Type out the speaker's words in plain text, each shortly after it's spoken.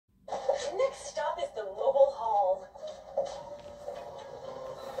Next stop is the mobile hall.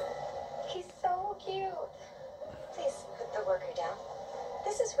 He's so cute. Please put the worker down.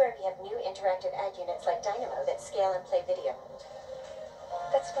 This is where we have new interactive ad units like Dynamo that scale and play video.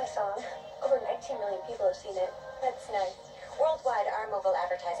 That's my song. Over 19 million people have seen it. That's nice. Worldwide, our mobile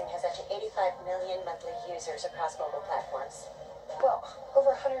advertising has up to 85 million monthly users across mobile platforms. Well,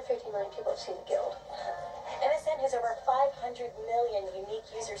 over 150 million people have seen the Guild. MSN has over 500 million unique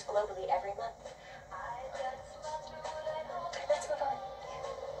users globally every month. Let's move on.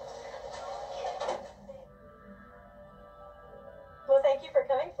 Well, thank you for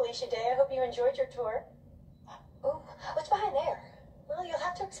coming, Felicia Day. I hope you enjoyed your tour. Ooh, what's behind there? Well, you'll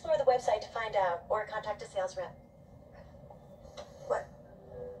have to explore the website to find out, or contact a sales rep. What?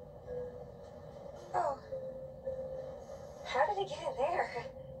 Oh. How did he get in there?